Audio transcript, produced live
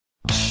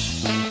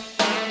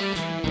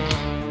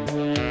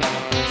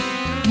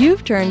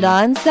You've turned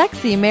on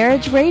Sexy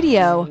Marriage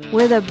Radio,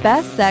 where the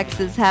best sex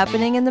is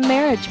happening in the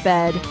marriage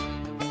bed.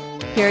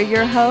 Here are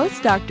your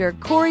hosts, Dr.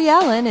 Corey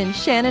Allen and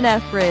Shannon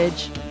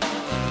Ethridge.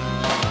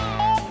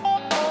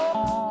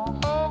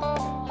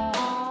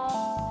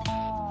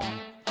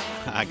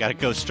 I got to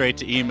go straight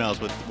to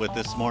emails with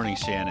this morning,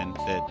 Shannon.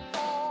 That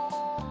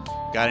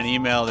got an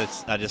email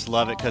I just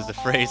love it because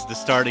the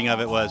starting of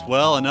it was,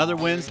 well, another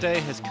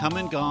Wednesday has come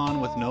and gone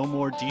with no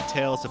more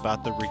details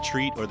about the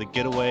retreat or the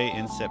getaway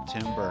in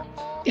September.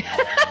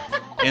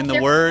 In the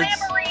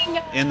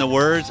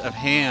words of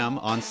Ham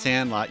on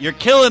Sandlot, you're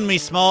killing me,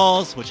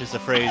 Smalls, which is a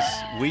phrase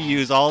we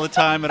use all the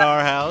time at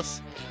our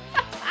house.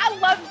 I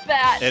love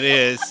that. It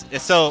is.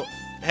 So,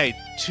 hey,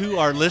 to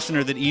our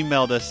listener that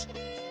emailed us,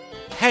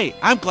 hey,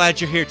 I'm glad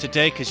you're here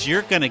today because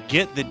you're going to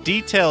get the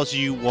details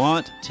you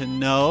want to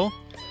know.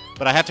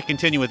 But I have to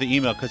continue with the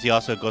email because he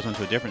also goes on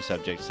to a different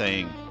subject,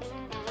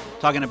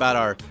 talking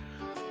about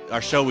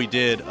our show we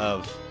did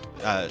of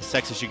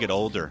sex as you get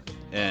older,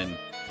 and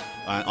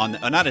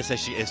not as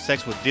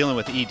sex with dealing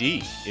with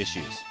ED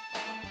issues.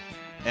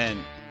 And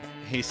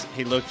he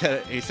looked at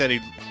it. He said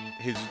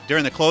he's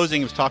during the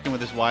closing he was talking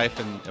with his wife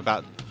and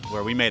about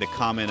where we made a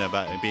comment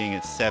about it being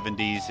in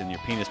 70s and your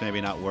penis maybe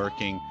not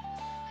working,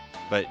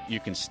 but you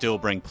can still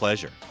bring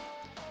pleasure.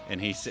 And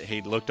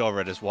he looked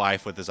over at his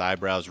wife with his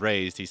eyebrows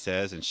raised, he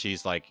says, and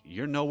she's like,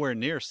 you're nowhere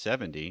near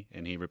 70.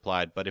 And he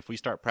replied, but if we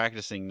start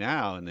practicing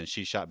now, and then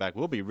she shot back,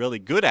 we'll be really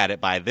good at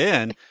it by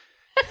then.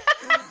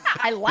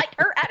 I like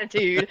her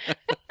attitude.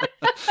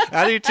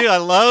 I do too. I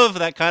love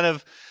that kind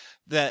of,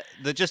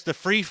 just the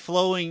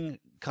free-flowing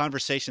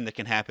conversation that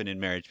can happen in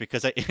marriage.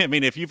 Because, I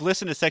mean, if you've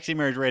listened to Sexy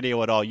Marriage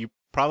Radio at all, you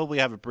probably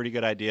have a pretty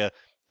good idea.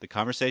 The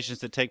conversations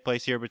that take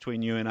place here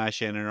between you and I,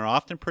 Shannon, are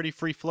often pretty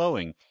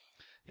free-flowing.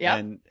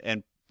 Yeah.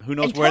 And who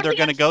knows where they're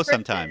going to go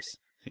sometimes.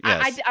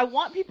 Yes. I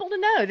want people to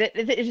know that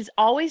it is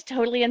always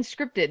totally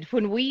unscripted.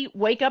 When we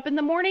wake up in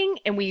the morning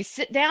and we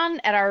sit down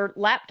at our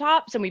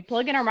laptops and we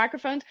plug in our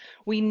microphones,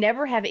 we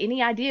never have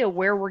any idea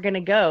where we're going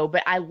to go.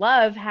 But I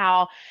love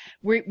how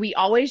we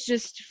always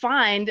just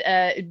find,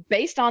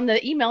 based on the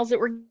emails that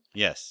we're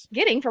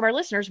getting from our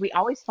listeners, we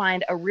always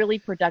find a really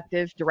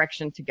productive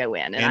direction to go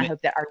in. And I hope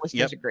that our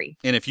listeners agree.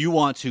 And if you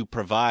want to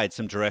provide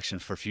some direction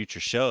for future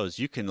shows,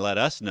 you can let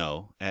us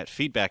know at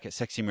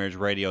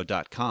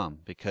feedback@sexymarriageradio.com,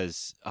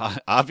 because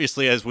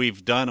obviously, as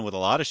we've done with a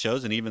lot of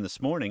shows and even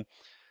this morning,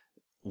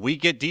 we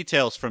get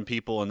details from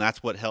people, and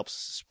that's what helps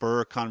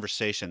spur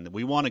conversation.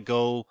 We want to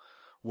go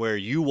where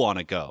you want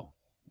to go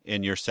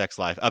in your sex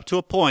life up to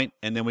a point,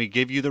 and then we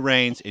give you the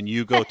reins and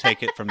you go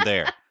take it from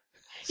there.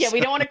 Yeah,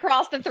 we don't want to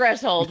cross the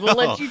threshold. We'll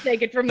let you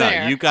take it from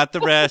there. You got the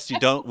rest.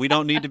 We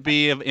don't need to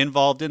be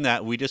involved in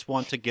that. We just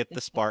want to get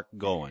the spark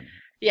going.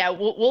 Yeah,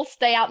 we'll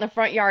stay out in the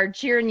front yard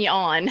cheering you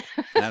on.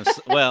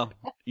 Well,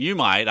 you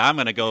might. I'm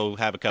going to go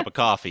have a cup of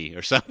coffee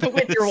or something.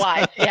 With your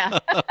wife, yeah.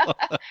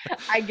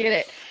 I get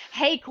it.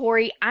 Hey,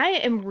 Corey, I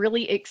am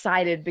really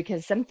excited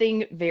because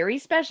something very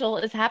special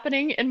is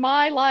happening in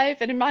my life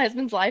and in my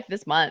husband's life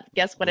this month.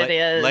 Guess what it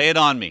is? Lay it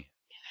on me.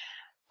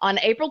 On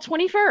April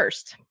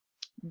 21st,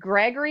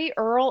 Gregory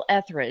Earl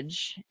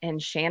Ethridge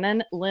and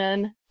Shannon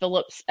Lynn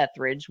Phillips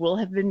Ethridge will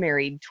have been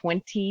married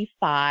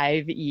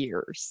 25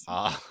 years.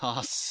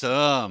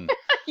 Awesome.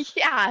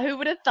 Yeah, who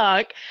would have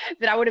thought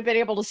that I would have been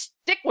able to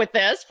stick with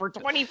this for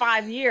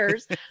 25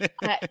 years?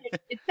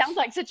 It sounds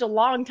like such a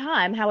long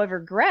time. However,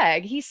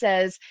 Greg, he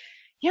says,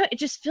 it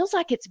just feels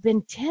like it's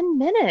been 10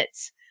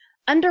 minutes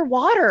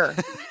underwater.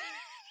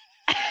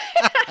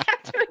 I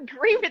have to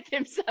agree with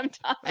him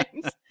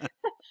sometimes.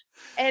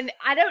 And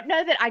I don't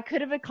know that I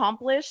could have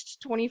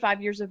accomplished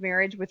 25 years of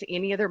marriage with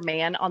any other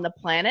man on the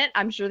planet.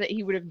 I'm sure that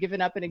he would have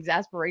given up in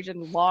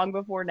exasperation long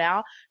before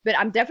now. But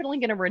I'm definitely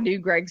going to renew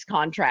Greg's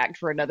contract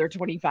for another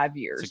 25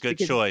 years. It's a good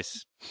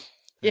choice.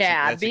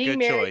 That's being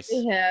married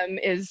to him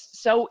is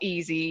so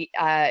easy.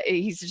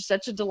 He's just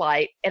such a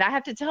delight. And I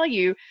have to tell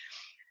you,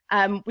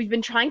 we've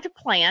been trying to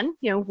plan,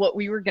 what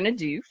we were going to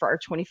do for our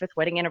 25th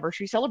wedding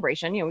anniversary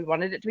celebration. We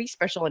wanted it to be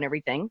special and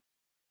everything.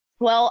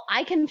 Well,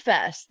 I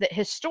confess that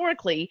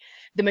historically,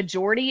 the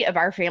majority of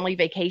our family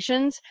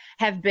vacations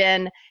have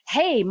been,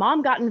 hey,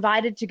 mom got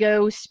invited to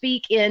go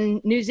speak in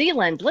New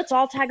Zealand. Let's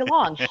all tag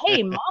along.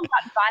 Hey, mom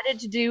got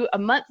invited to do a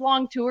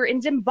month-long tour in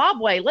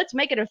Zimbabwe. Let's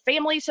make it a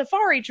family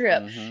safari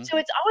trip. Mm-hmm. So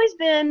it's always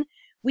been,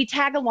 we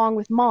tag along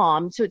with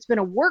mom. So it's been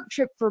a work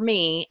trip for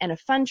me and a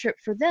fun trip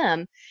for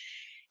them.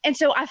 And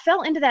so I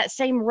fell into that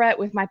same rut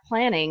with my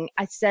planning.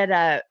 I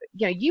said,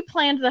 you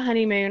planned the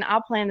honeymoon.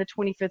 I'll plan the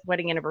 25th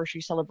wedding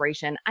anniversary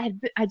celebration.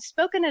 I'd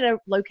spoken at a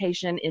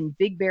location in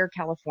Big Bear,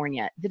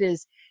 California that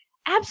is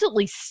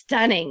absolutely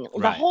stunning.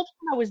 Right. The whole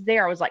time I was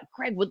there, I was like,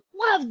 Greg would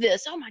love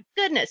this. Oh, my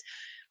goodness.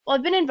 Well,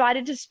 I've been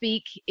invited to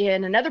speak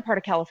in another part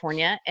of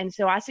California. And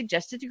so I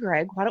suggested to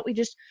Greg, why don't we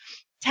just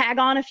tag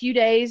on a few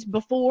days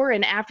before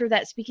and after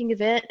that speaking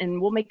event,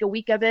 and we'll make a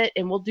week of it,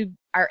 and we'll do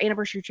our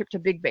anniversary trip to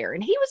Big Bear.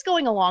 And he was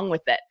going along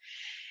with it.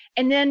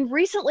 And then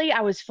recently I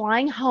was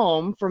flying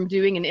home from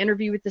doing an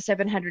interview with the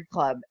 700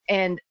 Club.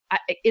 And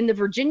in the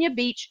Virginia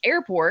Beach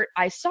airport,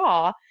 I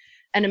saw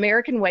an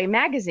American Way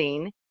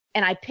magazine,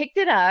 and I picked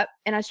it up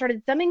and I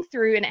started thumbing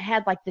through, and it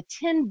had like the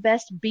 10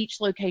 best beach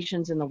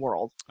locations in the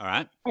world. All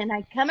right. And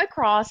I come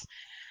across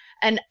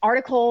an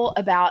article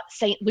about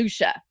St.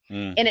 Lucia,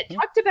 and it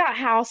talked about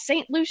how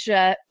St.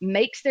 Lucia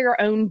makes their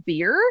own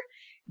beer,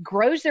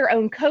 grows their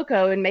own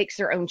cocoa, and makes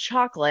their own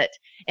chocolate,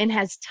 and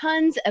has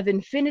tons of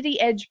infinity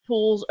edge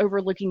pools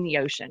overlooking the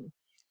ocean.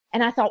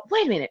 And I thought,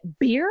 wait a minute,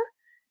 beer,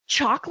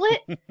 chocolate,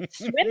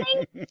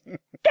 swimming?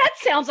 That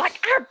sounds like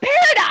our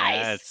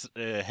paradise.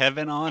 That's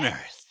heaven on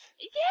earth.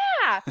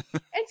 Yeah.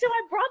 And so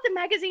I brought the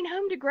magazine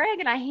home to Greg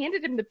and I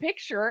handed him the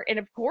picture. And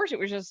of course, it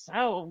was just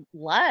so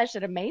lush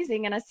and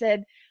amazing. And I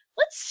said,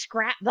 let's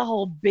scrap the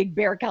whole Big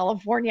Bear,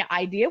 California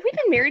idea. We've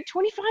been married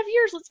 25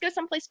 years. Let's go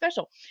someplace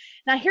special.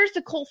 Now, here's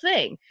the cool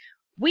thing.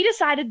 We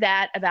decided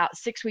that about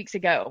 6 weeks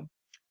ago.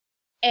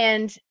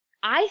 And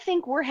I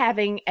think we're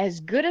having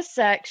as good a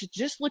sex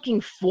just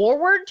looking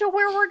forward to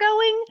where we're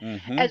going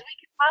as we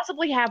could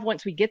possibly have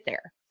once we get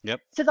there. Yep.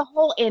 So the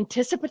whole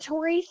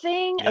anticipatory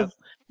thing of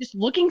just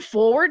looking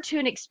forward to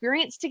an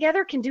experience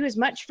together can do as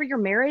much for your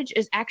marriage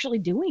as actually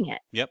doing it.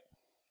 Yep.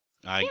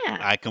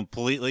 I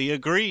completely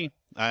agree.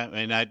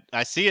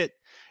 I see it.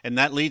 And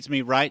that leads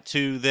me right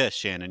to this,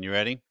 Shannon. You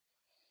ready?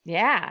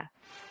 Yeah.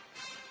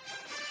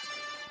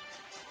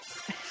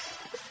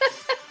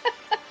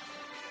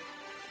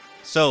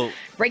 So,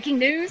 breaking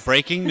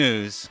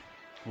news.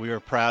 We are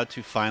proud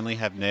to finally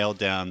have nailed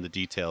down the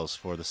details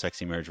for the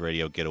Sexy Marriage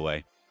Radio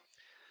getaway.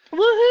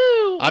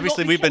 Woohoo!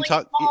 Obviously, we've been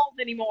talking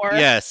anymore.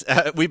 Yes,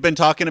 we've been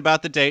talking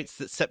about the dates.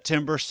 That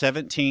September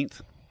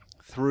 17th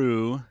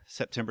through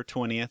September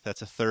 20th.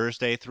 That's a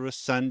Thursday through a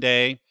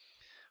Sunday.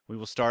 We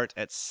will start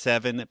at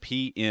 7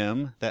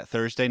 p.m. that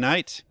Thursday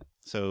night.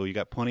 So you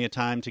got plenty of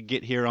time to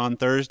get here on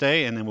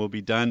Thursday, and then we'll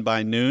be done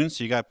by noon.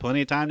 So you got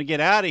plenty of time to get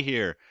out of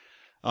here.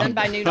 Done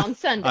by noon on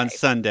Sunday. On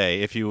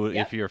Sunday, if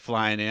you're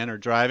flying in or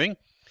driving.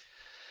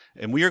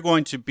 And we are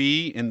going to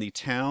be in the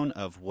town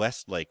of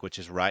Westlake, which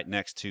is right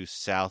next to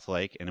South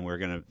Lake.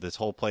 And this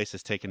whole place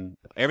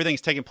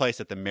everything's taking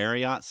place at the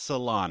Marriott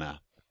Solana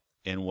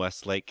in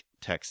Westlake,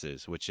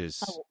 Texas, which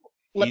is...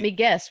 let me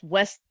guess.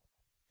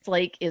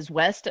 Westlake is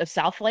west of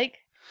South Lake?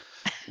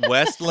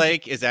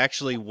 Westlake is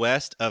actually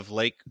west of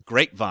Lake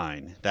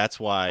Grapevine. That's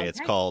why it's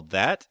called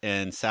that.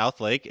 And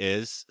South Lake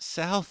is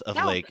south of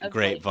Lake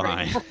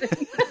Grapevine.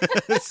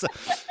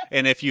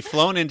 And if you've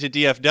flown into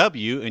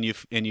DFW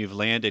and you've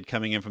landed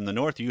coming in from the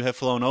north, you have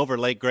flown over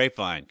Lake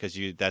Grapevine because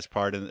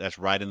that's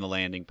right in the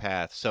landing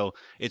path. So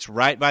it's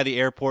right by the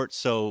airport.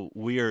 So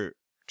we are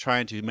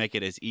trying to make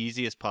it as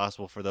easy as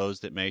possible for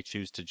those that may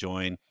choose to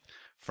join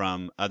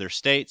from other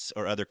states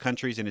or other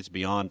countries, and it's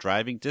beyond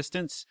driving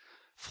distance.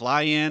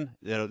 Fly in.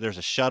 There's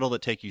a shuttle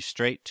that takes you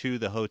straight to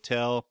the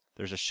hotel.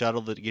 There's a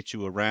shuttle that gets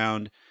you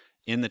around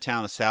in the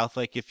town of South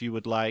Lake if you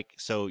would like.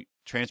 So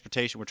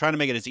transportation, we're trying to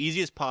make it as easy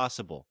as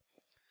possible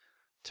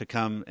to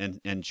come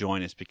and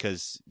join us,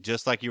 because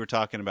just like you were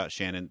talking about,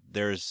 Shannon,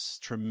 there's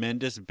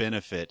tremendous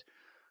benefit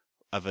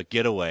of a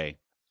getaway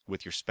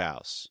with your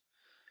spouse.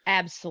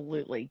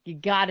 Absolutely. You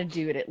got to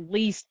do it at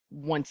least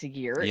once a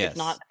year, if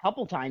not a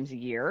couple times a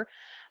year.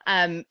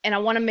 And I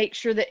want to make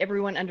sure that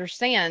everyone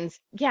understands,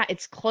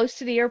 it's close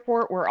to the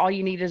airport where all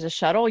you need is a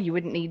shuttle. You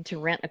wouldn't need to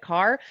rent a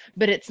car,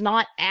 but it's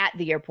not at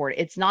the airport.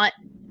 It's not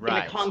in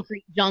a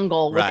concrete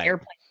jungle with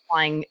airplanes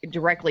flying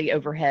directly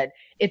overhead.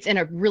 It's in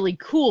a really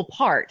cool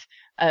part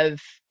of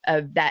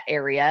that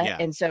area. Yeah.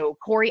 And so,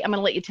 Corey, I'm going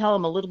to let you tell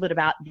them a little bit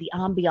about the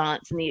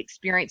ambiance and the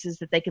experiences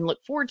that they can look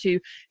forward to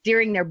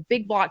during their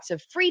big blocks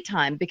of free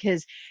time,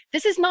 because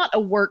this is not a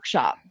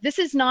workshop. This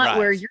is not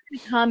where you're going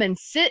to come and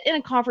sit in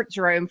a conference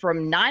room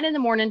from 9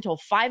 a.m. till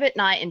 5 p.m.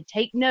 and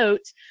take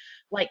notes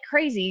like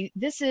crazy.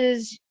 This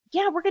is,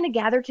 we're going to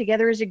gather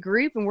together as a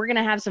group and we're going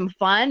to have some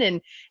fun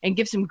and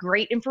give some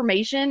great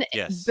information.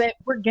 Yes. But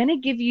we're going to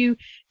give you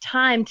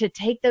time to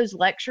take those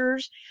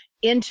lectures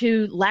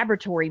into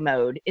laboratory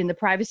mode in the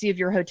privacy of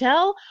your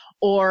hotel,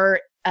 or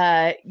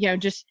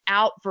just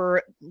out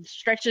for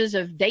stretches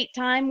of date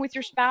time with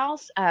your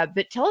spouse.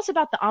 But tell us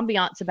about the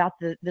ambiance about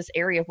this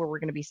area where we're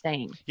going to be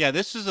staying. Yeah,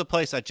 this is a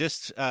place I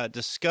just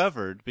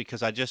discovered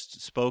because I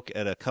just spoke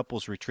at a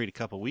couples retreat a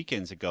couple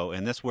weekends ago,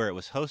 and that's where it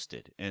was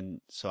hosted.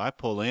 And so I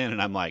pull in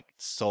and I'm like,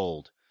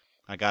 sold.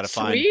 I got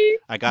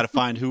to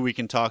find who we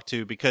can talk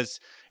to, because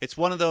it's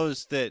one of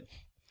those that,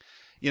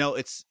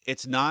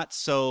 it's not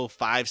so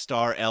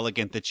 5-star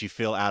elegant that you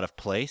feel out of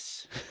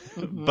place,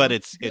 but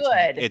it's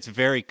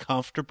very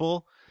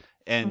comfortable,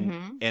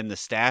 and the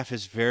staff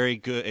is very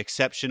good,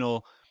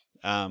 exceptional.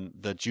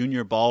 The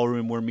junior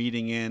ballroom we're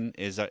meeting in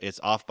it's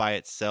off by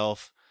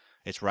itself.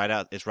 It's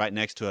right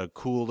next to a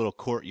cool little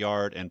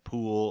courtyard and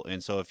pool.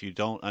 And so if you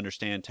don't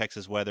understand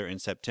Texas weather in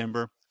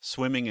September,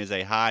 swimming is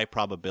a high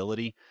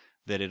probability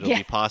that it'll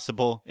be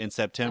possible in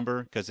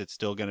September, because it's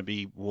still going to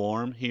be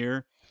warm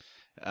here.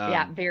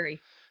 Very.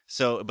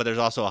 So, but there's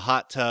also a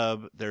hot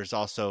tub. There's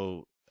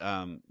also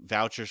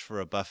vouchers for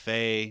a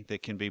buffet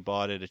that can be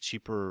bought at a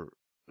cheaper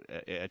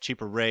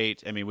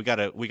rate. I mean, we got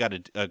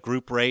a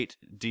group rate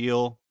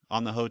deal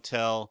on the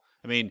hotel.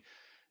 I mean,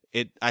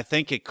 I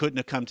think it couldn't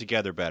have come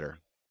together better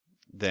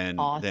than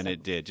Awesome.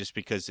 it did, just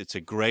because it's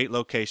a great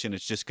location.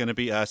 It's just going to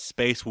be us.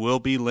 Space will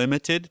be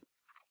limited.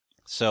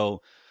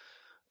 So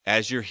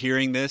as you're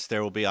hearing this,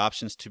 there will be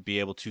options to be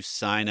able to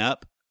sign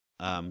up.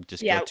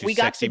 Just go to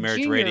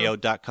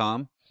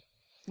sexymarriageradio.com.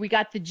 We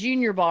got the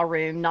junior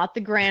ballroom, not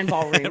the grand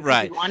ballroom.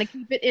 Right. We want to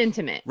keep it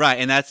intimate. Right.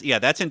 And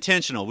that's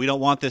intentional. We don't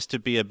want this to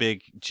be a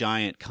big,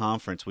 giant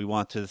conference. We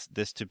want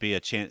this to be a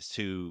chance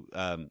to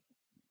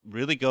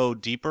really go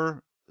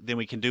deeper than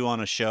we can do on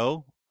a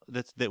show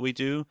that we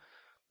do,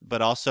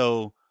 but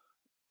also,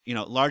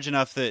 large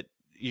enough that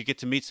you get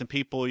to meet some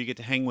people, you get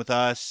to hang with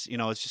us.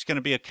 It's just going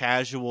to be a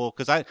casual,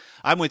 because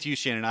I'm with you,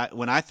 Shannon.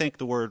 When I think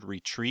the word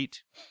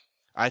retreat,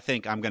 I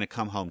think I'm going to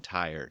come home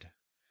tired.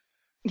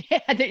 Yeah,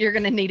 that you're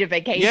going to need a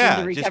vacation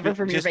to recover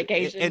from your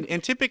vacation.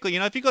 And typically,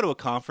 if you go to a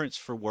conference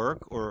for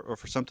work or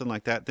for something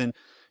like that, then,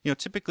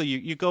 typically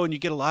you go and you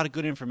get a lot of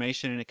good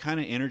information and it kind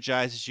of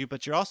energizes you,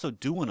 but you're also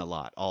doing a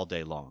lot all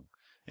day long.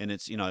 And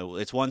it's,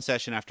 it's one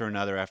session after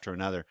another.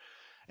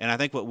 And I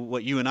think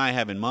what you and I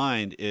have in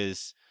mind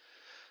is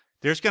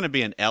there's going to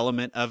be an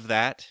element of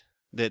that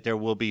there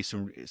will be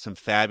some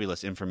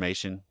fabulous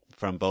information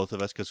from both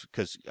of us.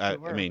 Because I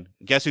mean,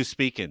 guess who's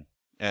speaking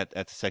at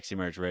the Sexy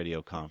Marriage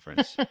Radio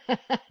conference?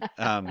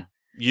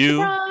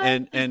 You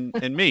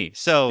and me.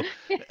 So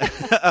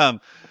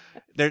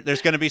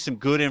there's going to be some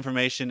good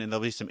information, and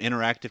there'll be some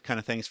interactive kind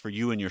of things for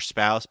you and your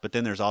spouse. But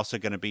then there's also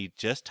going to be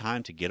just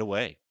time to get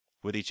away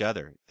with each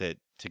other, to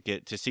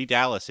get to see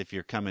Dallas if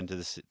you're coming to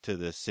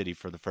the city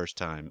for the first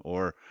time,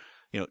 or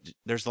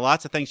there's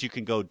lots of things you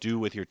can go do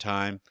with your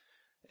time,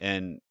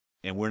 and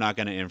we're not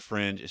going to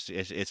infringe.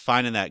 It's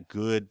finding that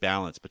good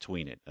balance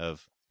between it,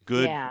 of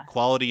good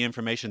quality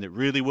information that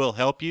really will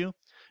help you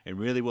and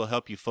really will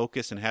help you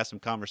focus and have some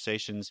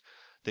conversations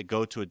that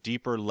go to a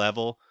deeper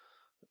level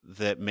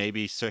that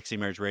maybe Sexy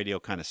Marriage Radio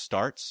kind of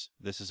starts.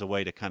 This is a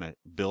way to kind of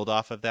build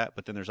off of that.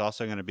 But then there's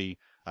also going to be,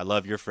 I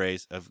love your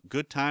phrase, of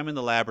good time in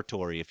the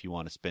laboratory if you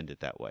want to spend it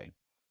that way.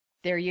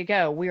 There you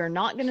go. We are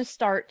not going to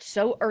start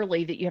so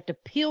early that you have to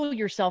peel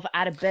yourself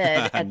out of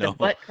bed at the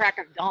butt crack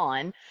of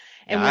dawn.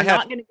 And we're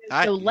not going to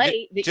go so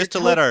late that just to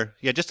let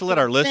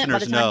our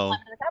listeners know.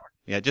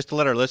 Yeah, just to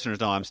let our listeners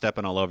know, I'm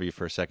stepping all over you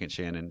for a second,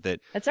 Shannon.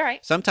 That's all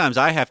right. Sometimes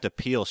I have to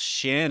peel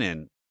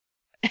Shannon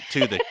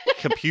to the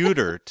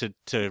computer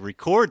to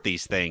record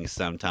these things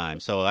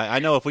sometimes. So I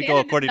know if we go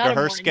according to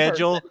her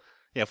schedule,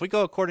 if we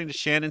go according to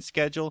Shannon's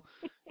schedule,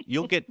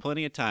 you'll get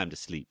plenty of time to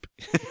sleep.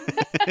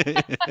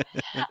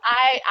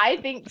 I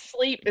think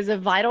sleep is a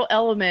vital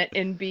element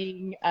in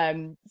being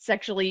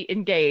sexually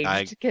engaged.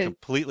 I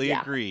completely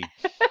agree.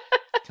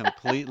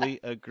 Completely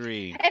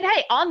agree. And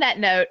hey, on that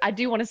note, I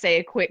do want to say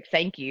a quick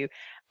thank you.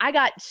 I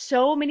got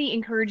so many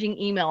encouraging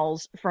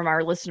emails from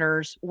our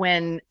listeners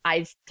when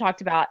I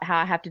talked about how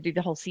I have to do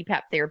the whole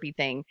CPAP therapy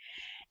thing.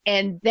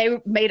 And they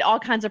made all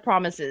kinds of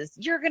promises.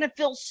 You're going to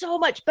feel so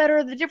much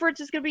better. The difference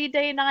is going to be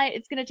day and night.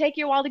 It's going to take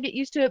you a while to get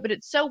used to it, but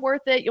it's so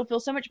worth it. You'll feel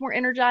so much more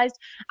energized.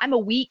 I'm a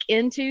week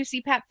into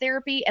CPAP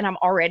therapy and I'm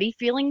already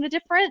feeling the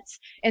difference.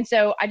 And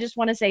so I just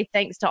want to say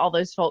thanks to all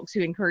those folks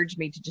who encouraged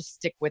me to just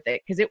stick with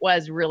it, because it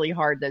was really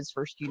hard those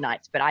first few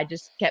nights, but I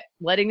just kept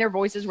letting their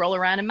voices roll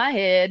around in my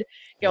head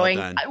going,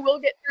 I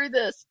will get through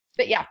this.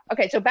 But yeah.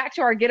 Okay. So back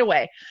to our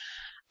getaway.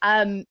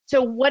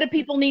 So what do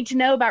people need to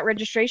know about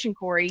registration,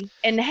 Corey?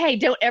 And hey,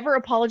 don't ever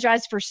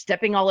apologize for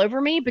stepping all over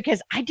me,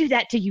 because I do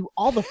that to you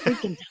all the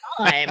freaking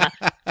time.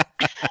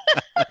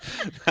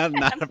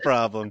 Not a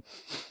problem.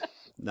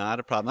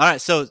 Not a problem. All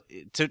right. So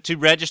to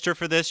register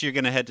for this, you're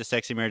going to head to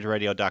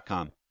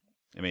sexymarriageradio.com.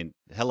 I mean,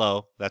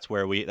 hello, that's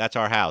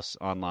our house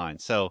online.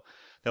 So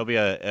it'll be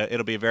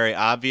a very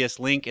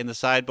obvious link in the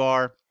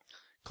sidebar.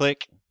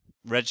 Click,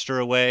 register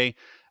away.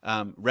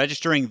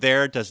 Registering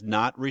there does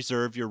not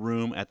reserve your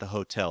room at the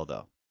hotel,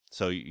 though.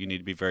 So you need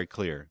to be very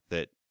clear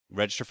that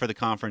register for the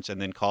conference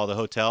and then call the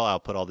hotel. I'll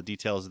put all the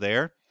details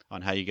there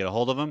on how you get a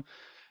hold of them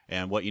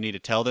and what you need to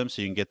tell them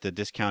so you can get the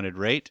discounted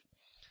rate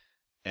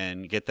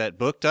and get that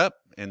booked up.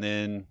 And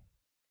then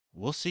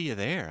we'll see you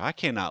there. I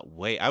cannot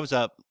wait. I was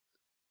up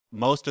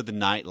most of the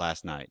night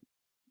last night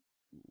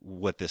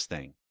with this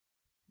thing,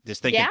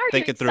 just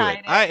thinking through it.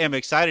 I am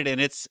excited, and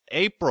it's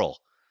April,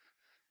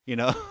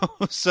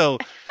 so.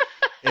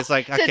 It's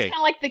like, okay. So it's kind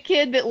of like the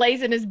kid that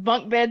lays in his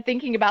bunk bed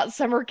thinking about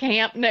summer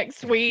camp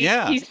next week.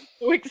 Yeah. He's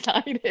so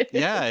excited.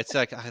 Yeah. It's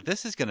like,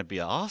 this is going to be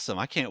awesome.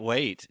 I can't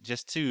wait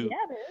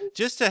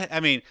I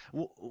mean,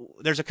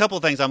 there's a couple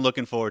of things I'm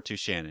looking forward to,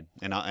 Shannon,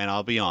 and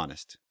I'll be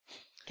honest.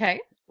 Okay.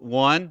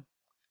 One,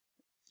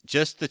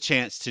 just the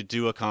chance to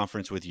do a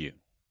conference with you.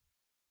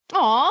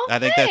 Aw,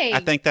 I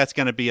think that's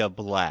going to be a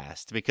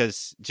blast,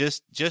 because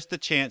just the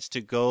chance to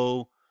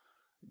go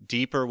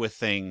deeper with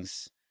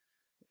things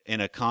in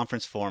a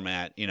conference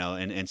format,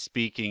 and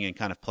speaking and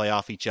kind of play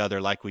off each other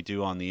like we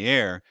do on the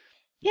air,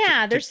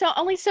 Yeah, there's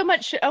only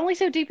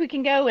so deep we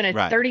can go in a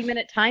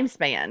 30-minute time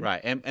span.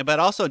 Right. And but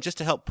also just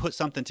to help put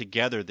something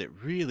together that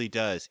really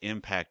does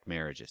impact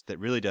marriages, that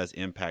really does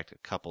impact a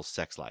couple's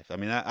sex life. I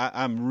mean,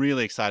 I'm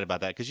really excited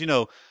about that because, you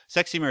know,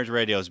 Sexy Marriage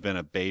Radio has been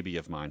a baby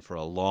of mine for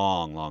a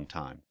long, long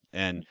time.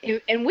 And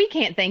we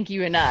can't thank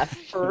you enough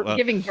for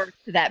giving birth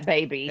to that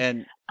baby.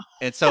 And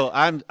so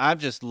I'm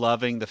just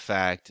loving the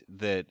fact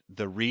that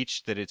the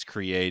reach that it's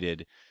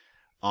created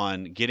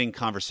on getting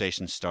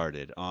conversations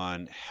started,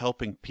 on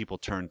helping people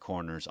turn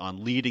corners,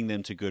 on leading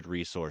them to good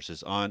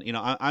resources, on, you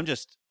know, I'm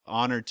just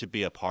honored to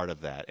be a part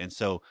of that. And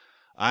so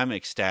I'm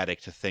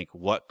ecstatic to think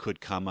what could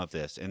come of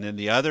this. And then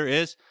the other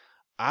is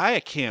I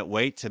can't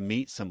wait to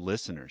meet some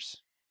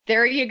listeners.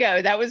 There you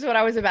go. That was what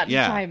I was about to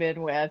chime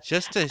in with.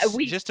 Just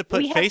to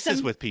put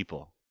faces with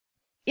people.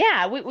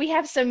 Yeah, we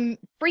have some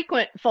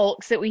frequent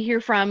folks that we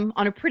hear from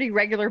on a pretty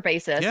regular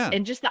basis. Yeah.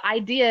 And just the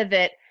idea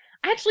that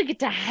I actually get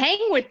to hang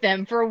with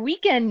them for a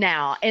weekend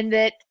now, and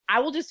that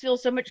I will just feel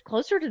so much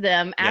closer to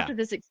them after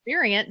this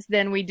experience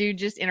than we do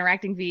just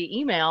interacting via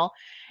email.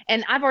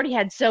 And I've already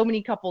had so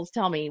many couples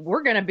tell me,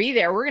 we're going to be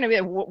there. We're going to be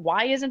there.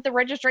 Why isn't the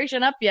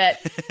registration up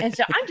yet? And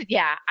so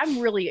I'm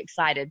really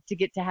excited to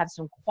get to have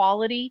some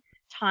quality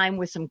time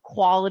with some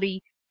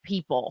quality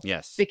people.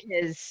 Yes.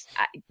 Because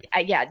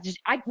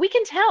we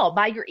can tell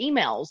by your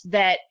emails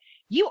that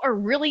you are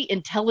really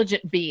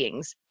intelligent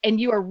beings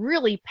and you are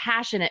really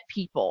passionate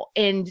people,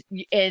 and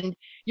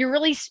you're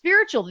really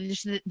spiritual.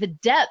 The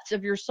depths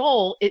of your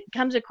soul, it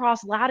comes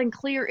across loud and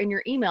clear in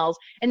your emails.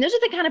 And those are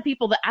the kind of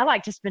people that I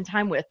like to spend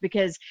time with,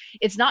 because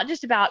it's not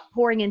just about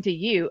pouring into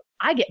you.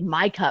 I get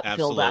my cup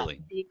filled up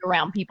being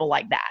around people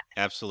like that.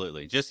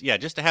 Absolutely. Just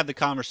to have the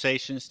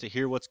conversations, to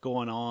hear what's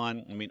going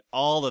on. I mean,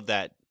 all of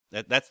that's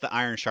the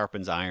iron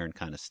sharpens iron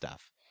kind of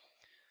stuff.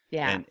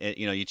 Yeah. And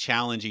you know, you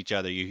challenge each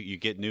other, you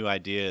get new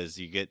ideas,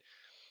 you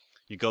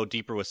go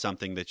deeper with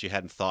something that you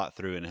hadn't thought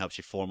through, and it helps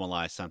you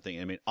formalize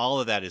something. I mean, all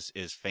of that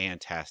is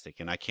fantastic,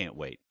 and I can't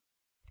wait.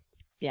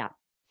 Yeah.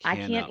 I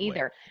can't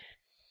either.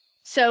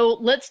 So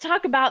let's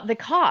talk about the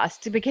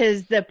cost,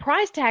 because the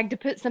price tag to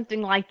put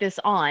something like this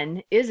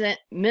on isn't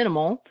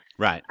minimal.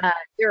 Right.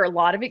 There are a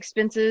lot of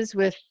expenses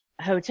with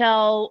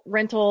hotel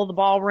rental, the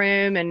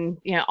ballroom, and,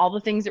 you know, all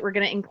the things that we're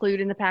going to include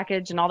in the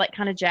package and all that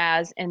kind of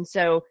jazz. And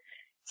so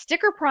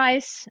sticker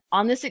price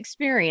on this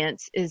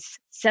experience is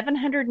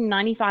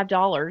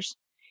 $795,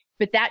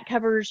 but that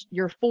covers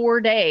your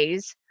 4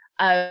 days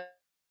of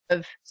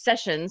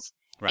sessions.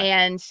 Right.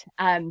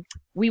 And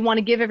we want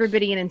to give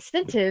everybody an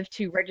incentive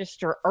to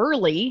register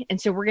early.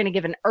 And so we're going to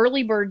give an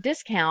early bird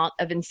discount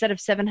of, instead of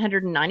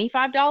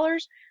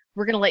 $795,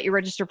 we're going to let you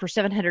register for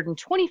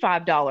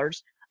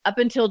 $725 up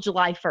until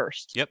July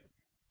 1st. Yep.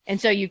 And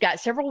so you've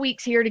got several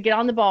weeks here to get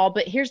on the ball.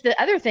 But here's the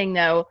other thing,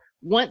 though.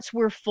 Once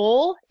we're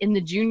full in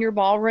the junior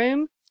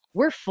ballroom,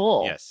 we're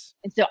full. Yes.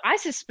 And so I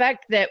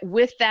suspect that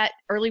with that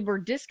early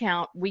bird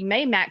discount, we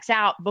may max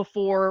out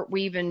before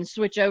we even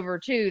switch over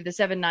to the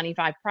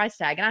 $795 price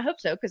tag. And I hope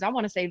so, because I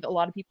want to save a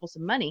lot of people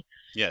some money.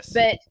 Yes.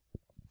 But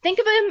think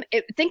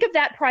of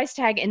that price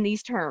tag in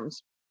these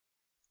terms.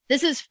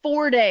 This is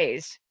 4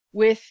 days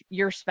with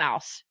your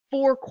spouse.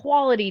 4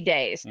 quality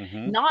days,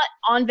 not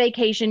on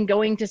vacation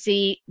going to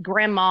see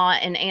grandma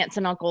and aunts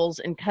and uncles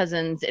and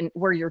cousins, and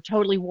where you're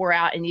totally wore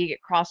out and you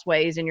get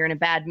crossways and you're in a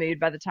bad mood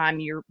by the time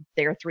you're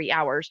there 3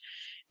 hours.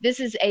 This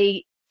is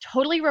a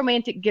totally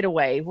romantic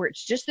getaway where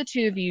it's just the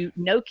two of you,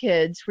 no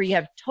kids, where you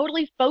have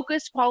totally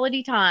focused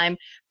quality time,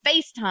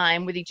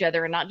 FaceTime with each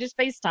other, and not just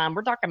FaceTime.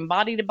 We're talking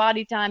body to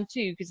body time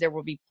too, because there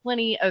will be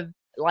plenty of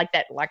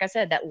like I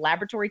said, that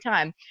laboratory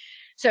time.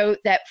 So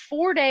that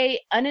 4-day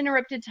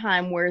uninterrupted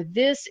time where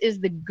this is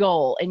the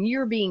goal, and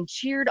you're being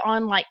cheered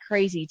on like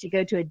crazy to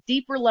go to a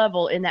deeper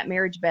level in that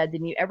marriage bed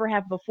than you ever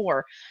have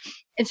before.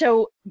 And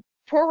so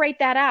prorate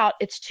that out,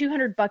 it's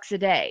 $200 a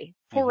day.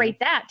 Prorate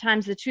that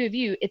times the two of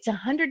you, it's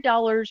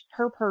 $100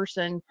 per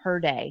person per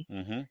day.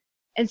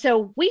 And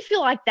so we feel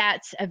like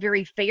that's a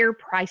very fair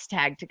price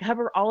tag to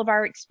cover all of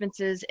our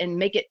expenses and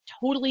make it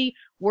totally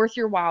worth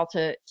your while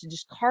to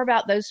just carve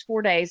out those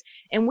 4 days.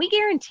 And we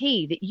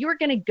guarantee that you're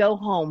going to go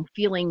home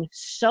feeling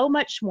so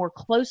much more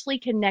closely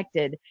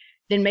connected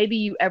than maybe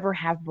you ever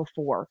have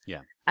before.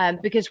 Yeah.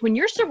 Because when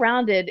you're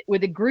surrounded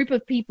with a group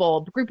of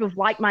people, a group of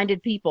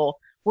like-minded people,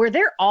 where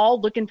they're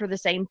all looking for the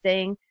same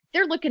thing,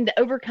 they're looking to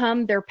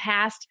overcome their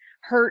past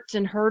hurts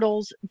and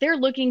hurdles. They're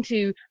looking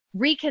to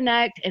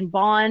reconnect and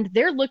bond.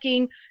 They're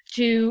looking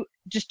to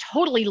just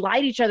totally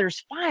light each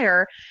other's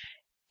fire.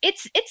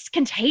 It's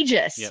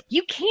contagious. Yep.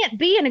 You can't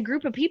be in a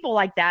group of people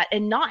like that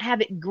and not have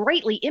it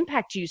greatly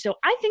impact you. So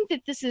I think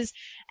that this is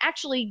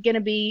actually going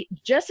to be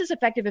just as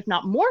effective, if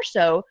not more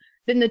so,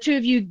 than the two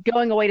of you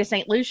going away to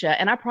St. Lucia.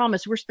 And I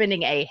promise we're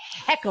spending a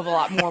heck of a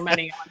lot more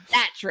money on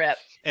that trip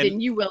than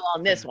you will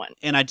on this one.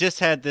 And I just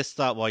had this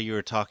thought while you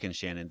were talking,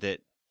 Shannon, that,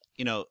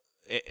 you know,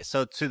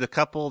 so to the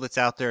couple that's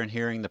out there and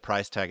hearing the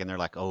price tag and they're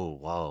like, oh,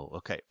 whoa,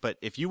 okay. But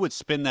if you would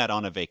spend that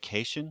on a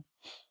vacation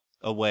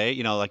away,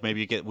 you know, like maybe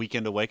you get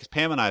weekend away, because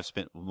Pam and I have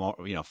spent more,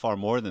 you know, far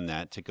more than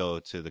that to go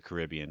to the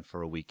Caribbean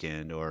for a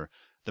weekend, or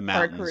the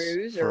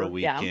mountains for a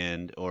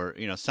weekend or,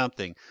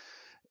 something.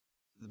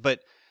 But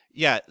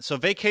yeah, so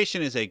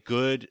vacation is a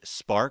good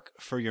spark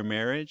for your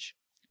marriage,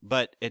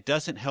 but it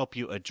doesn't help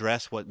you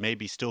address what may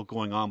be still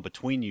going on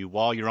between you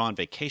while you're on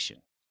vacation.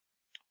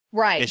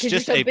 Right, because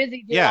you're so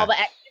busy doing all the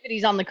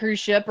activities on the cruise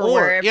ship or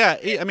wherever. Yeah,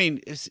 I mean,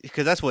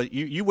 because that's what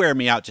you wear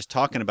me out just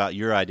talking about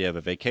your idea of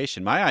a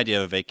vacation. My idea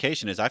of a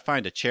vacation is I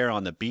find a chair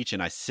on the beach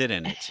and I sit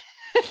in it.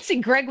 See,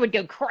 Greg would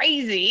go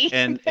crazy.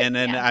 And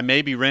then I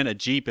maybe rent a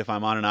Jeep if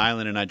I'm on an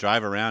island and I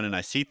drive around and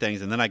I see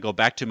things, and then I go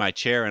back to my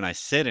chair and I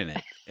sit in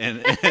it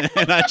and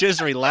I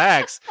just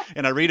relax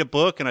and I read a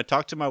book and I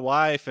talk to my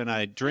wife and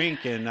I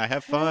drink and I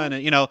have fun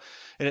and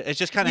it's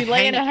just kind of you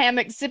lay in a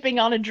hammock sipping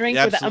on a drink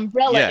with an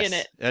umbrella in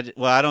it.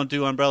 Well, I don't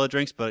do umbrella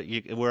drinks, but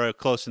we're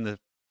close in the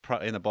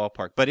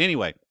ballpark. But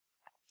anyway,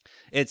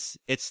 it's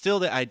still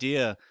the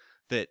idea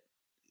that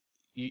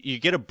you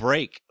get a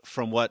break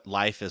from what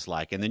life is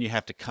like, and then you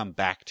have to come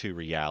back to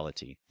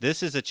reality.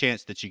 This is a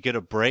chance that you get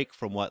a break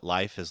from what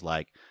life is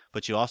like,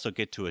 but you also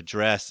get to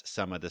address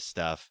some of the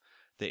stuff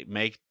that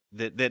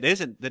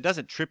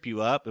doesn't trip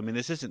you up. I mean,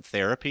 this isn't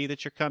therapy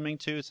that you're coming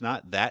to. It's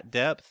not that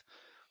depth,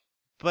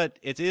 but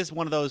it is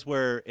one of those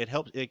where it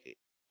helps.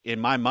 In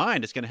my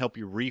mind, it's going to help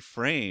you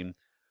reframe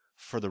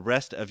for the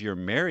rest of your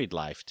married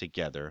life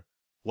together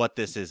what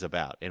this is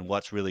about and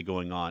what's really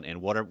going on and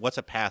what's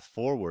a path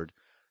forward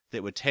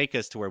that would take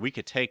us to where we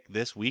could take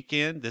this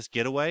weekend, this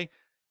getaway,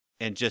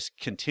 and just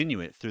continue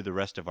it through the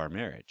rest of our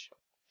marriage.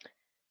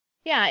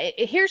 Yeah,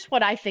 here's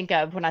what I think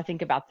of when I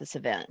think about this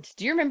event.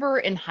 Do you remember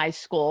in high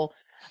school?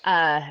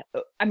 I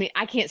mean,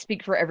 I can't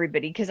speak for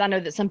everybody because I know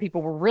that some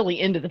people were really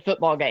into the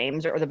football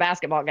games or the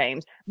basketball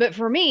games. But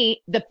for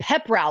me, the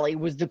pep rally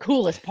was the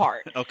coolest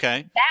part.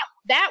 Okay.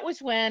 That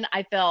was when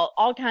I felt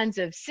all kinds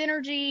of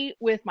synergy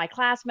with my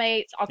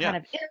classmates, all kind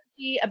of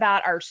energy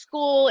about our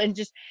school, and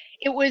just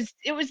it was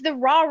the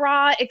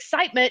rah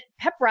excitement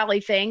pep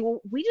rally thing.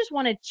 We just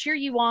want to cheer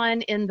you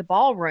on in the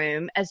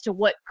ballroom as to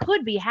what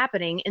could be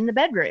happening in the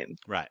bedroom.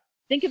 Right.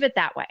 Think of it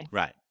that way.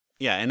 Right.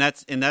 Yeah, and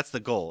that's the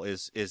goal.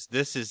 Is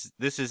this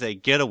is a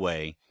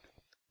getaway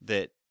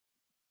that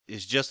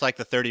is just like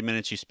the 30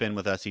 minutes you spend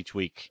with us each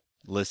week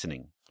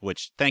listening.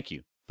 Which thank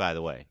you, by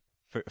the way,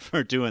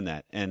 for doing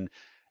that.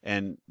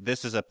 And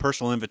this is a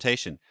personal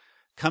invitation.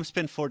 Come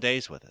spend 4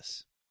 days with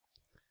us,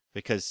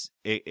 because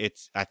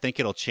I think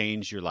it'll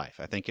change your life.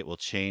 I think it will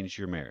change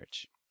your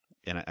marriage,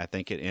 and I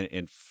think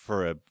it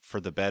for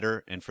the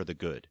better and for the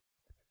good.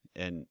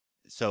 And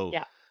so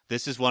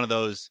this is one of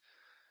those.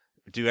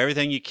 Do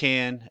everything you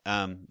can.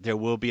 There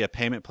will be a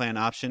payment plan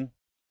option,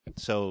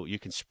 so you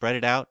can spread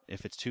it out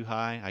if it's too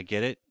high. I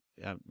get it.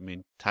 I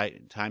mean,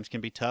 times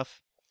can be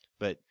tough,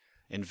 but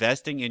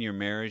investing in your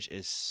marriage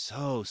is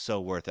so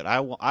worth it. I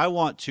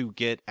want to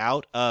get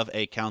out of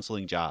a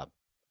counseling job.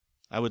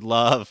 I would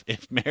love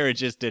if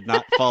marriages did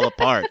not fall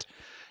apart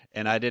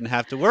and I didn't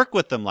have to work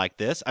with them like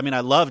this. I mean,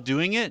 I love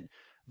doing it,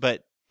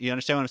 but you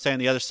understand what I'm saying?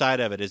 The other side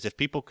of it is if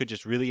people could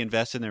just really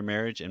invest in their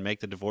marriage and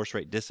make the divorce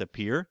rate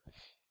disappear.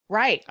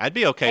 Right. I'd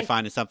be okay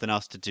finding something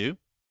else to do.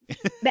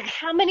 But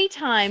how many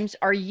times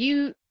are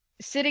you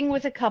sitting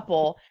with a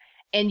couple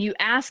and you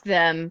ask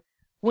them,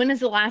 when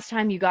is the last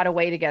time you got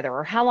away together?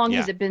 Or how long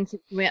has it been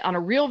since you went on a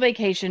real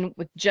vacation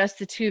with just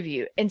the two of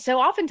you? And so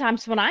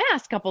oftentimes when I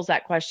ask couples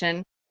that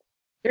question,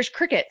 there's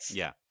crickets.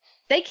 Yeah.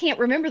 They can't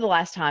remember the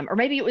last time, or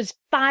maybe it was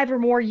 5 or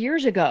more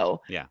years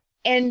ago. Yeah.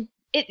 And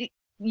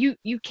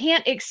you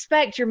can't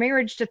expect your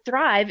marriage to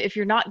thrive if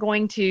you're not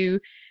going to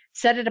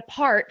set it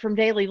apart from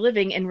daily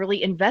living and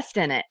really invest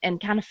in it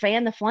and kind of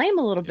fan the flame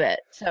a little bit.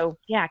 So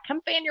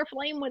come fan your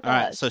flame with us.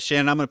 All right. So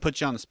Shannon, I'm going to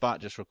put you on the spot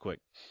just real quick.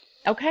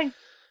 Okay.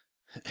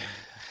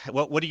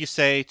 What do you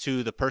say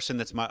to the person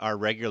that's our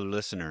regular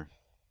listener,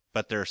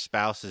 but their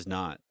spouse is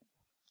not,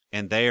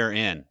 and they are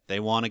in? They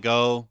want to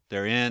go.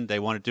 They're in. They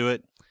want to do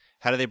it.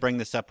 How do they bring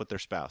this up with their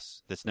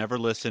spouse that's never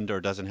listened or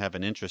doesn't have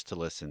an interest to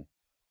listen?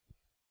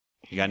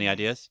 You got any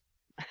ideas?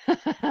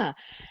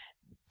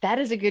 That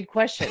is a good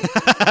question.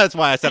 That's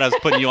why I said I was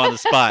putting you on the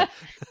spot.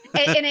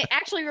 And it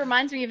actually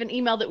reminds me of an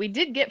email that we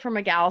did get from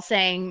a gal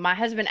saying, my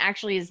husband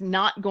actually is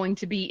not going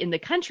to be in the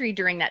country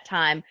during that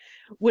time.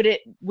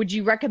 Would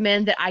you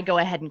recommend that I go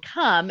ahead and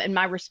come? And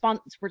my response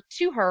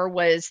to her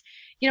was,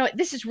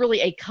 this is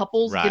really a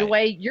couple's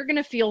getaway. You're going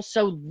to feel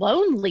so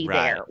lonely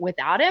there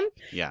without him.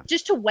 Yeah.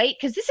 Just to wait,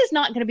 because this is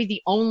not going to be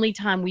the only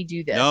time we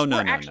do this. No,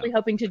 We're actually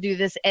hoping to do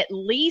this at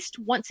least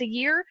once a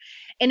year.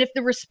 And if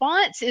the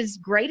response is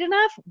great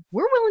enough,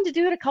 we're willing to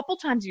do it a couple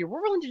times a year.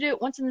 We're willing to do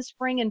it once in the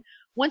spring and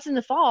once in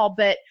the fall.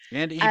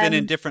 And even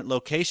in different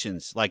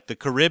locations, like the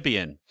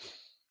Caribbean.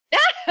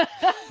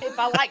 If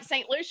I like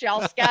St. Lucia,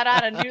 I'll scout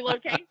out a new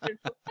location.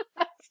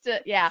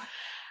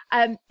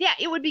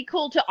 It would be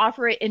cool to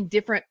offer it in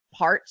different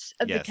parts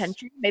of the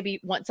country. Maybe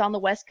once on the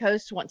West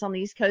Coast, once on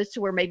the East Coast,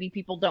 to where maybe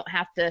people don't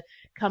have to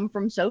come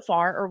from so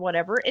far or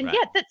whatever. And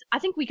I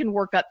think we can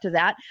work up to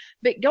that.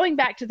 But going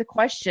back to the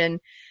question,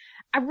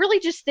 I really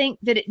just think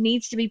that it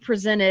needs to be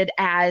presented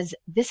as,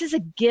 this is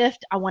a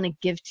gift I want to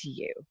give to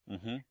you,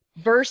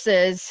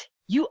 versus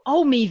you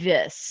owe me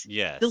this.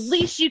 Yes. The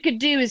least you could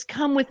do is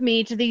come with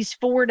me to these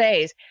 4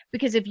 days.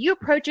 Because if you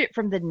approach it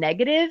from the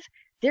negative,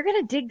 they're going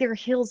to dig their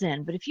heels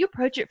in. But if you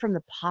approach it from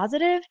the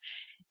positive,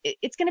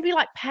 it's going to be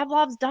like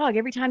Pavlov's dog.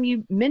 Every time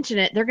you mention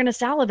it, they're going to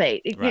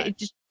salivate. It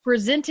just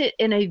present it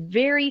in a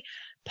very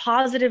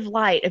positive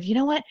light of, you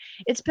know what?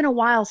 It's been a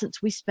while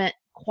since we spent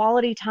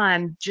quality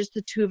time, just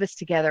the two of us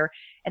together.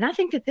 And I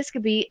think that this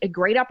could be a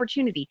great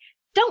opportunity.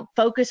 Don't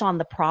focus on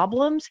the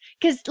problems,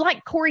 because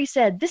like Corey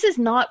said, this is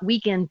not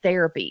weekend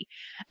therapy.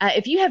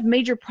 If you have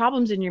major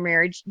problems in your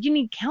marriage, you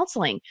need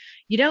counseling.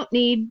 You don't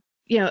need,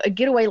 a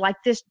getaway like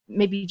this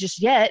maybe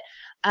just yet.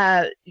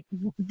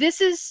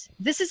 This is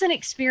an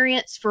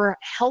experience for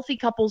healthy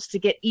couples to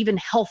get even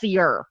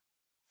healthier.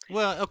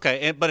 Well,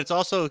 okay, but it's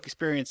also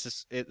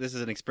this is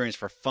an experience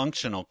for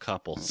functional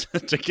couples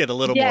to get a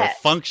little more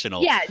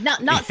functional. Yeah,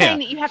 not saying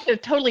that you have to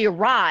have totally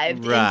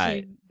arrived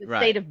right, into the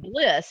state of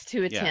bliss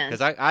to attend. Yeah,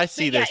 because I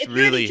see this if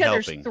really you're at each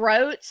helping. Other's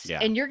throats,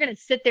 and you're going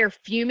to sit there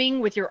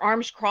fuming with your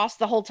arms crossed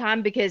the whole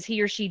time because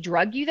he or she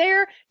drug you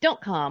there, don't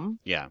come.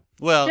 Yeah,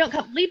 well, don't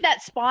come. Leave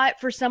that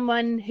spot for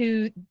someone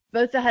who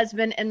both the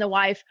husband and the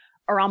wife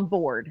are on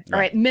board,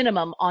 or at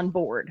minimum on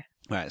board.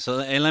 Right. So,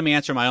 and let me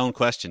answer my own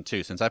question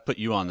too. Since I put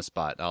you on the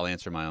spot, I'll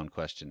answer my own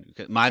question.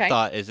 My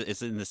thought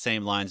is in the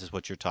same lines as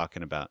what you're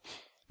talking about.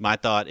 My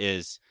thought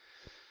is,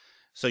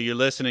 so you're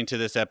listening to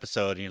this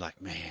episode and you're like,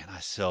 man,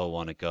 I so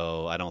want to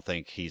go. I don't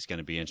think he's going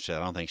to be interested.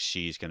 I don't think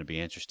she's going to be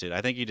interested.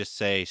 I think you just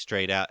say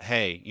straight out,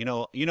 hey, you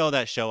know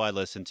that show I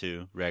listen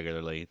to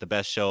regularly, the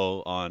best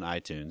show on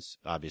iTunes,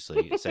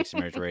 obviously, Sexy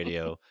Marriage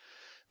Radio,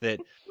 that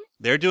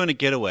they're doing a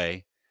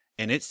getaway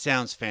and it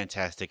sounds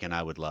fantastic and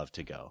I would love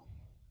to go.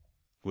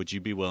 Would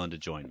you be willing to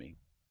join me?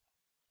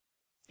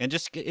 And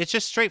it's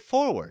just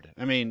straightforward.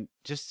 I mean,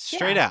 just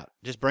straight out.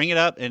 Just bring it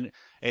up and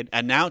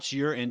announce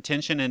your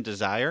intention and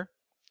desire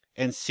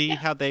and see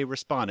how they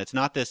respond. It's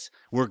not this,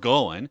 we're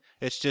going.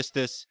 It's just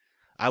this,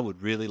 I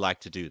would really like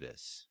to do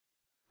this.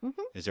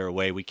 Mm-hmm. Is there a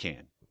way we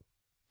can?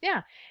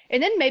 Yeah.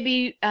 And then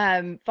maybe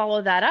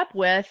follow that up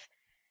with,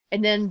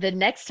 and then the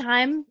next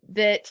time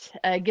that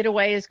a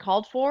getaway is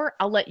called for,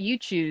 I'll let you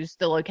choose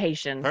the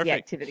location, the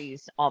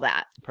activities, all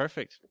that.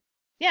 Perfect.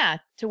 Yeah,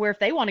 to where if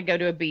they want to go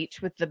to a beach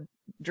with the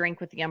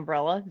drink with the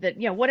umbrella, that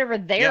whatever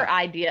their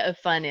idea of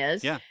fun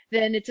is,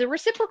 then it's a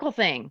reciprocal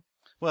thing.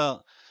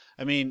 Well,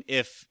 I mean,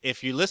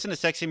 if you listen to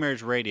Sexy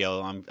Marriage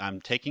Radio,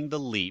 I'm taking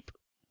the leap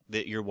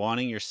that you're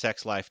wanting your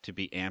sex life to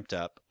be amped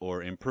up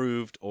or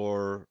improved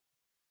or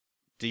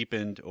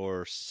deepened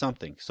or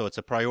something. So it's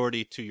a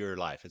priority to your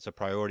life. It's a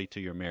priority to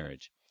your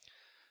marriage.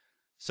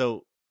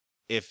 So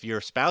if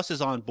your spouse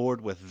is on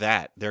board with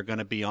that, they're going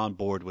to be on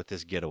board with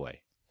this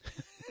getaway.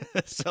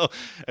 So,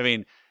 I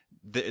mean,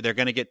 they're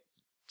going to get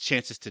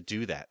chances to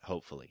do that,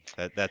 hopefully.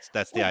 That's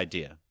the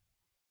idea.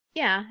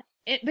 Yeah,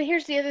 but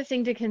here's the other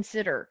thing to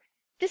consider.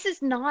 This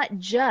is not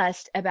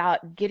just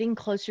about getting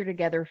closer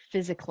together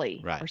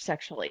physically or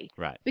sexually.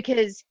 Right.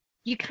 Because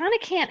you kind of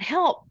can't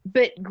help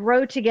but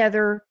grow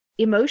together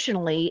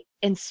emotionally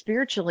and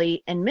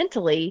spiritually and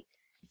mentally.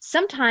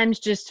 Sometimes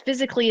just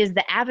physically is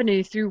the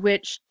avenue through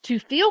which to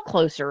feel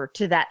closer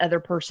to that other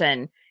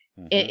person.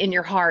 In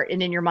your heart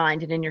and in your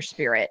mind and in your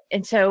spirit.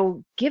 And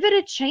so give it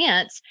a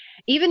chance.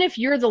 Even if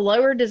you're the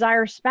lower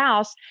desire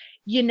spouse,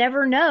 you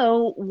never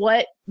know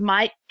what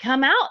might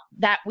come out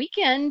that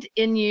weekend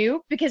in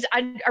you. Because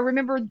I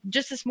remember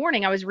just this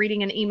morning, I was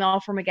reading an email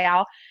from a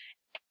gal,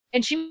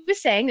 and she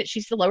was saying that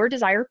she's the lower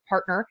desire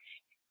partner.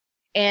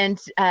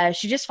 And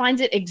she just finds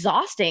it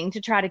exhausting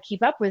to try to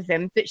keep up with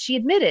them. But she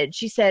admitted,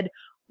 she said,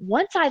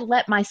 once I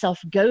let myself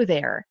go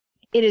there,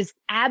 it is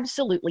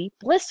absolutely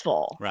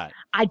blissful. Right.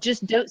 I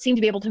just don't seem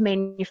to be able to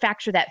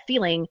manufacture that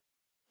feeling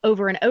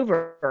over and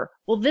over.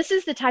 Well, this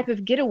is the type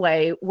of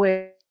getaway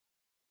where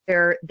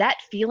that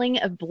feeling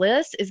of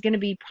bliss is going to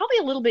be probably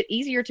a little bit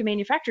easier to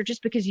manufacture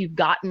just because you've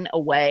gotten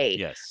away.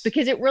 Yes.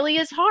 Because it really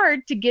is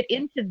hard to get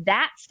into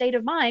that state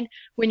of mind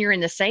when you're in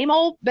the same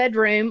old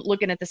bedroom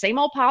looking at the same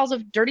old piles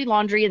of dirty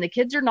laundry and the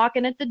kids are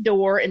knocking at the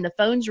door and the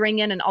phone's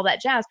ringing and all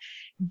that jazz.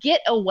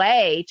 Get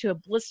away to a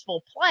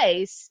blissful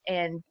place,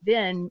 and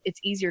then it's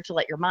easier to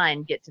let your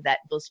mind get to that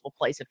blissful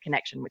place of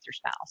connection with your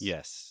spouse.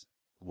 Yes.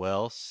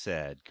 Well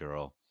said,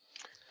 girl.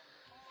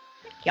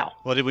 Thank y'all.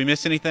 Well, did we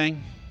miss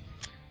anything?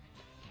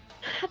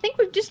 I think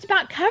we've just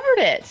about covered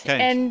it. Okay.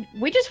 And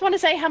we just want to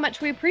say how much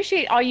we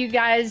appreciate all you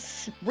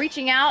guys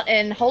reaching out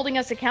and holding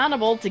us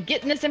accountable to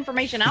getting this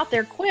information out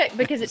there quick,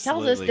 because it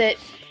tells us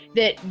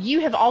that you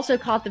have also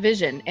caught the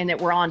vision and that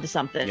we're on to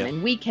something. Yep.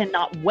 And we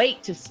cannot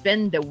wait to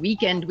spend the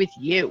weekend with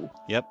you.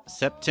 Yep.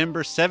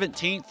 September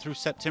 17th through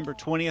September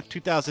 20th,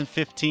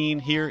 2015,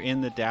 here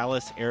in the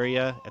Dallas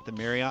area at the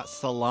Marriott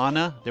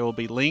Solana. There will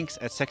be links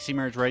at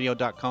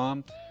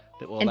sexymarriageradio.com.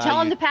 And tell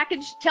them the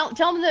package, tell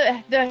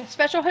them the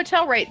special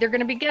hotel rate they're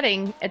going to be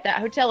getting at that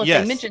hotel if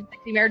they mention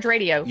Sexy Marriage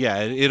Radio.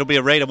 Yeah, it'll be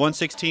a rate of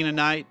 $116 a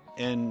night,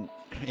 and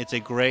it's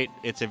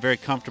a very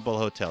comfortable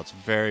hotel. It's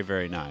very,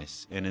 very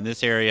nice. And in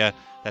this area,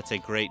 that's a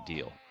great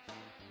deal.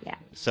 Yeah.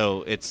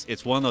 So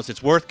it's one of those,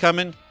 it's worth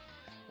coming.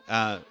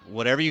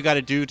 whatever you got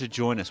to do to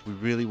join us, we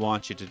really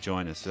want you to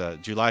join us.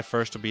 July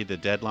 1st will be the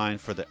deadline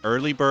for the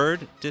early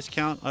bird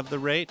discount of the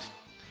rate.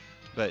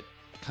 But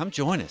come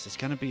join us. It's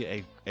going to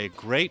be a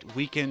great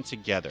weekend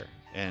together.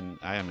 And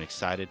I am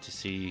excited to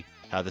see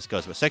how this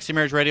goes. But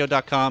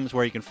sexymarriageradio.com is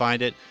where you can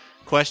find it.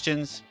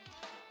 Questions,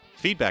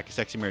 feedback at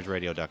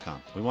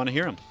sexymarriageradio.com. We want to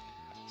hear them.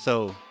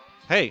 So,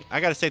 hey, I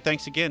got to say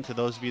thanks again to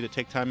those of you that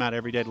take time out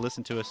every day to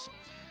listen to us.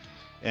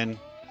 And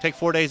take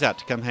 4 days out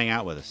to come hang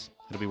out with us.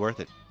 It'll be worth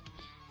it.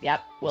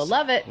 Yep, we'll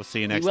love it. We'll see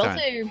you next time.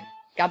 We will too.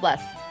 God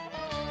bless.